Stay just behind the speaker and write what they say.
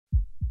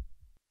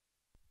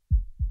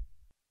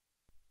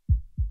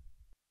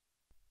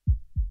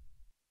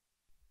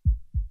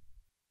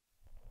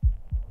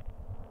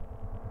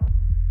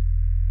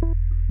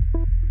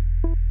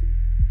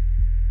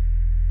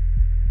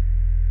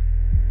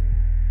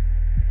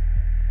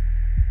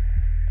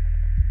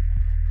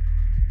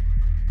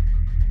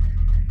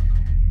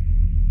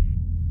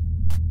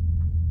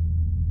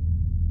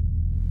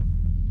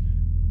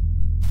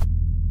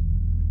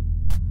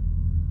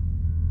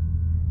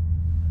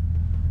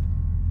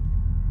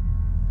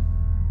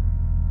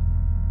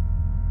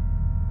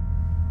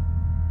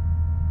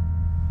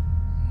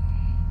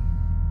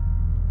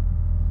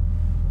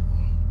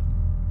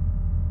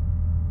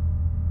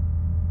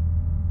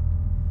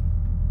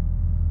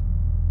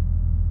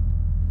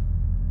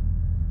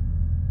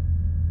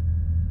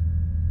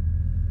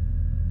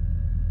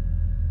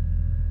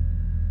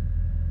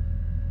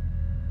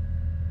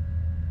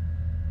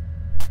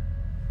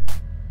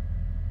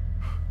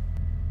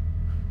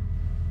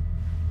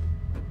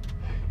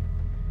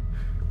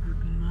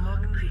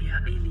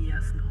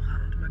Elias, Nora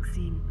und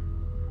Maxim.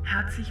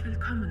 Herzlich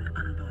willkommen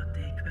an Bord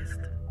der Quest.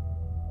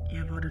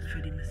 Ihr wurdet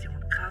für die Mission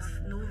Krass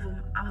Novum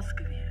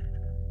ausgewählt.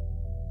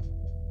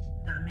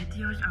 Damit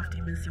ihr euch auf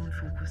die Mission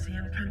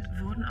fokussieren könnt,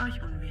 wurden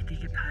euch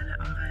unwichtige Teile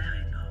eurer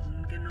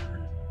Erinnerungen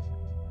genommen.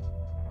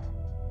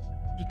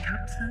 Die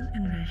Kapseln,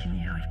 in welchen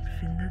ihr euch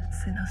befindet,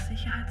 sind aus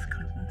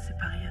Sicherheitsgründen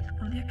separiert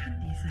und ihr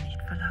könnt diese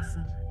nicht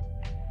verlassen.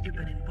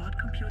 Über den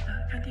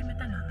Bordcomputer könnt ihr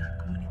miteinander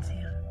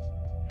kommunizieren.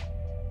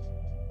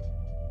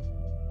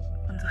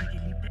 Unsere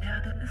geliebte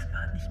Erde ist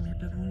bald nicht mehr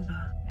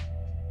bewohnbar.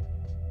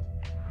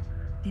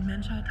 Die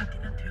Menschheit hat die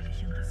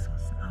natürlichen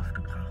Ressourcen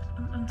aufgebraucht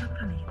und unser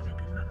Planet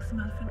wird in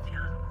maximal 5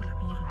 Jahren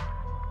kollabieren.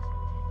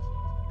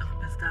 Doch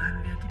bis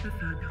dahin wird die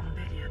Bevölkerung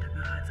der Erde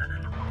bereits an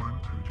einem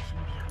neuen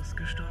tödlichen Virus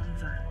gestorben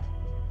sein.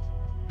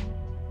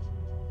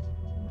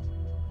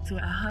 Zur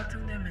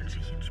Erhaltung der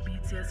menschlichen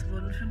Spezies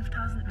wurden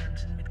 5000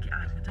 Menschen mit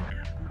geeignetem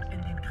Erbgut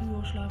in den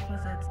Kryoschlaf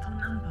versetzt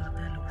und an Bord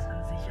der Lux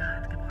in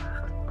Sicherheit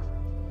gebracht.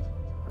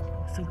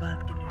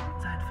 Sobald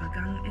genügend Zeit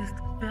vergangen ist,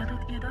 werdet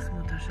ihr das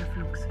Mutterschiff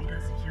Lux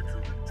wieder sicher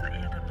zurück zur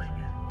Erde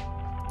bringen.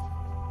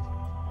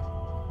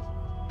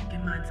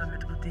 Gemeinsam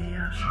mit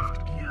Rhea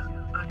schafft ihr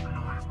ein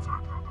neues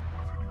Zeitalter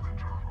für die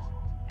Menschheit.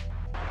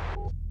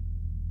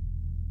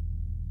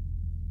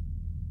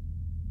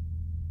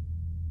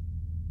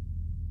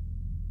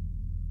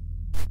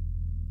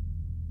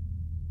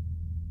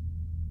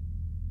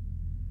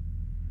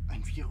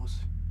 Ein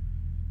Virus,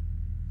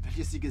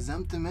 welches die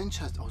gesamte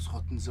Menschheit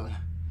ausrotten soll.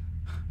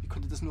 Wie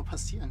konnte das nur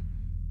passieren?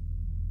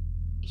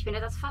 Ich bin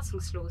etwas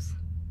fassungslos.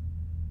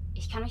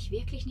 Ich kann mich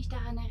wirklich nicht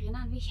daran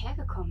erinnern, wie ich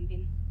hergekommen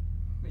bin.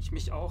 Ich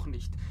mich auch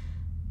nicht.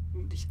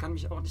 Und ich kann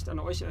mich auch nicht an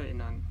euch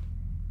erinnern.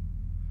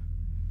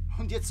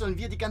 Und jetzt sollen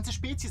wir die ganze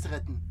Spezies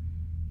retten.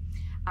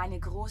 Eine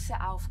große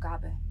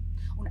Aufgabe.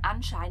 Und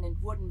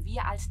anscheinend wurden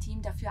wir als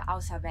Team dafür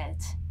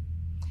auserwählt.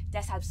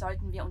 Deshalb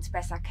sollten wir uns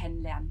besser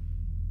kennenlernen.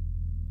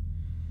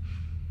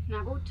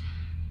 Na gut.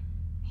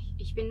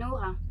 Ich bin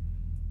Nora.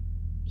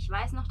 Ich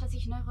weiß noch, dass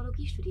ich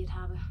Neurologie studiert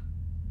habe.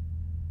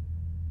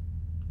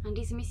 An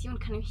diese Mission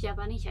kann ich mich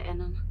aber nicht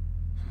erinnern.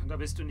 Da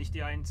bist du nicht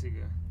die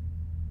Einzige.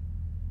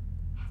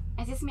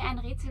 Es ist mir ein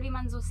Rätsel, wie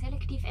man so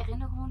selektiv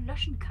Erinnerungen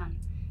löschen kann.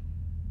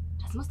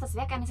 Das muss das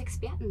Werk eines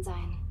Experten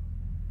sein.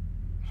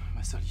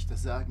 Was soll ich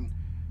das sagen?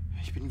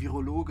 Ich bin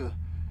Virologe.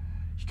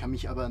 Ich kann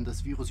mich aber an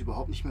das Virus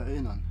überhaupt nicht mehr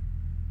erinnern.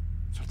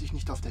 Sollte ich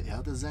nicht auf der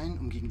Erde sein,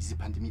 um gegen diese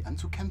Pandemie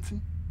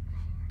anzukämpfen?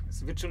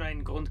 Es wird schon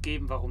einen Grund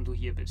geben, warum du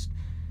hier bist.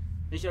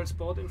 Ich als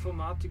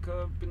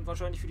Bordinformatiker bin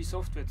wahrscheinlich für die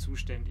Software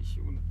zuständig.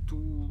 Und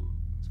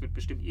es wird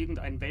bestimmt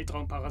irgendeinen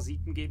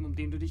Weltraumparasiten geben, um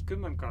den du dich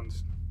kümmern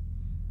kannst.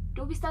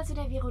 Du bist also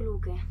der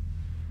Virologe.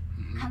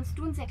 Kannst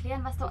du uns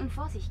erklären, was da unten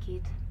vor sich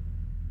geht?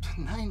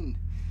 Nein,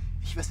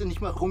 ich weiß ja nicht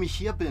mal, warum ich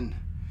hier bin.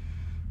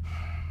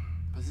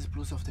 Was ist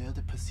bloß auf der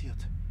Erde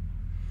passiert?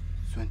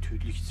 So ein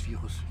tödliches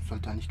Virus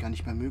sollte eigentlich gar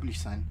nicht mehr möglich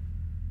sein.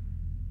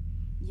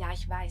 Ja,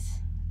 ich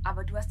weiß.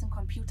 Aber du hast den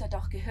Computer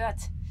doch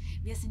gehört.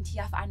 Wir sind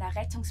hier auf einer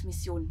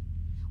Rettungsmission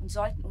und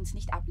sollten uns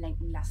nicht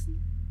ablenken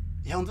lassen.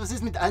 Ja, und was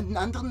ist mit allen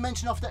anderen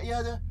Menschen auf der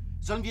Erde?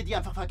 Sollen wir die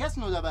einfach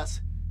vergessen, oder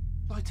was?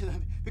 Leute,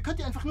 wir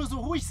könnten einfach nur so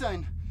ruhig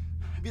sein.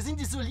 Wir sind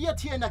isoliert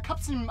hier in der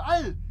Kapsel im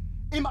All.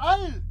 Im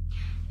All!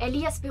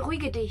 Elias,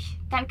 beruhige dich.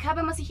 Dein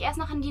Körper muss sich erst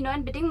noch an die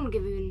neuen Bedingungen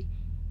gewöhnen.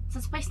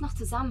 Sonst brichst du noch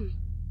zusammen.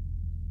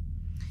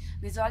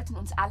 Wir sollten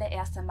uns alle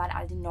erst einmal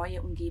an die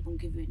neue Umgebung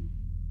gewöhnen.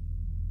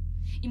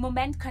 Im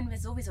Moment können wir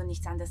sowieso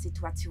nichts an der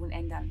Situation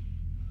ändern.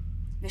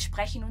 Wir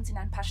sprechen uns in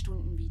ein paar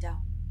Stunden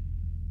wieder.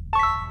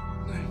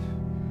 Nein.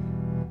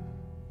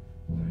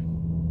 Nein.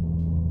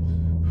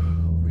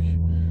 Ruhig.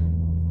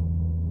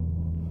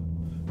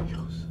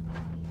 Virus.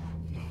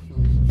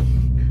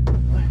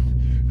 Nein.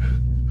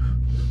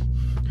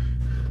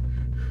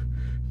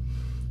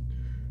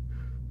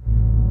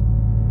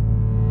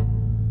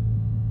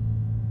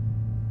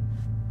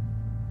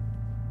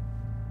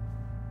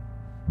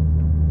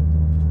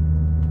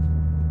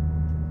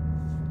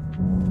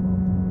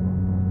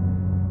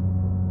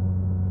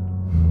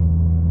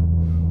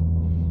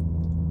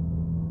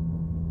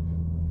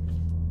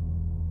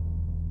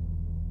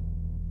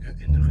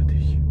 Erinnere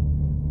dich.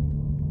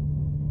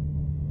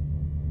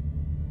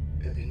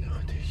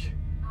 Erinnere dich.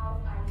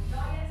 Auf ein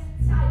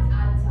neues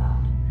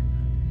Zeitalter.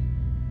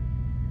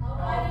 Auf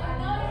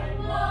einen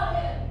neuen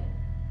Morgen.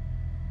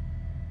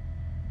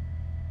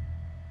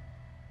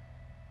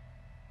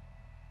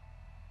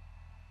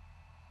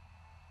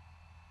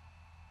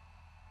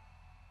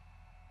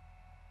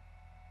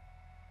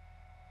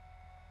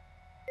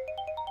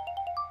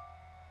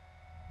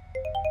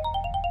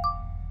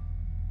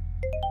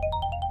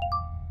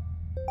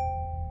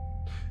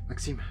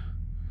 Maxim,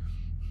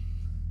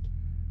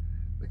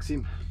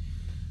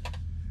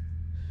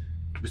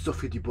 du bist doch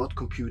für die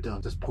Bordcomputer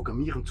und das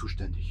Programmieren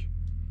zuständig.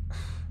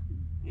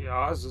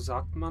 Ja, so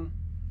sagt man.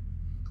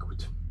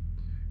 Gut.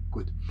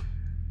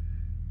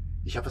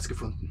 Ich habe was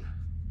gefunden.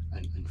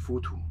 Ein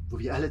Foto, wo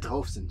wir alle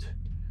drauf sind.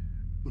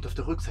 Und auf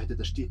der Rückseite,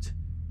 da steht,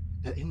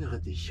 erinnere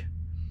dich.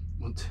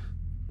 Und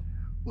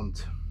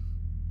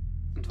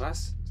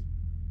was?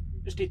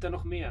 Steht da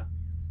noch mehr?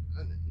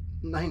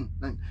 Nein.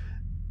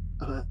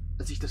 Aber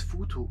als ich das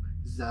Foto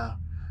sah,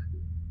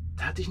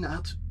 da hatte ich eine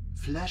Art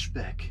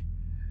Flashback.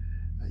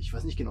 Ich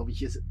weiß nicht genau, wie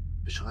ich es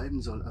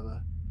beschreiben soll,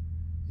 aber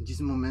in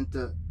diesem Moment,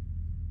 da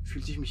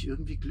fühlte ich mich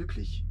irgendwie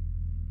glücklich.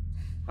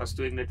 Hast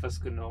du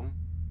irgendetwas genommen?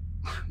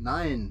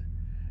 Nein,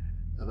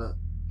 aber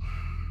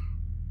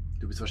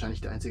du bist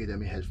wahrscheinlich der Einzige, der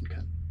mir helfen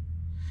kann.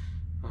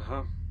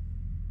 Aha.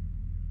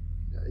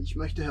 Ja, ich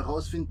möchte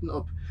herausfinden,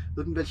 ob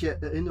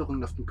irgendwelche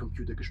Erinnerungen auf dem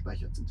Computer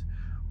gespeichert sind.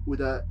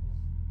 Oder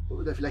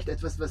vielleicht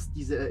etwas, was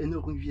diese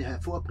Erinnerung wieder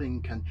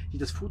hervorbringen kann, die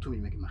das Foto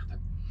mit mir gemacht hat.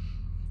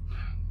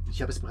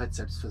 Ich habe es bereits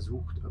selbst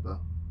versucht,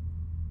 aber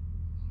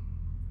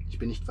ich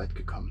bin nicht weit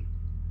gekommen.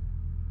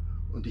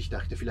 Und ich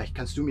dachte, vielleicht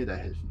kannst du mir da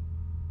helfen.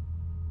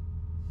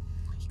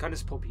 Ich kann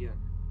es probieren.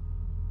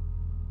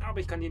 Aber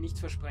ich kann dir nichts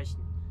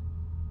versprechen.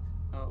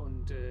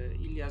 Und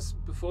Ilias,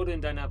 bevor du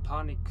in deiner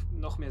Panik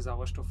noch mehr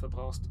Sauerstoff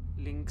verbrauchst,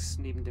 links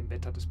neben dem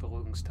Bett hat es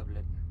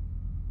Beruhigungstabletten.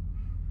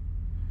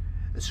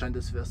 Es scheint,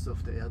 als wärst du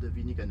auf der Erde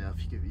weniger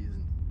nervig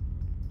gewesen.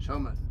 Schau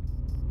mal.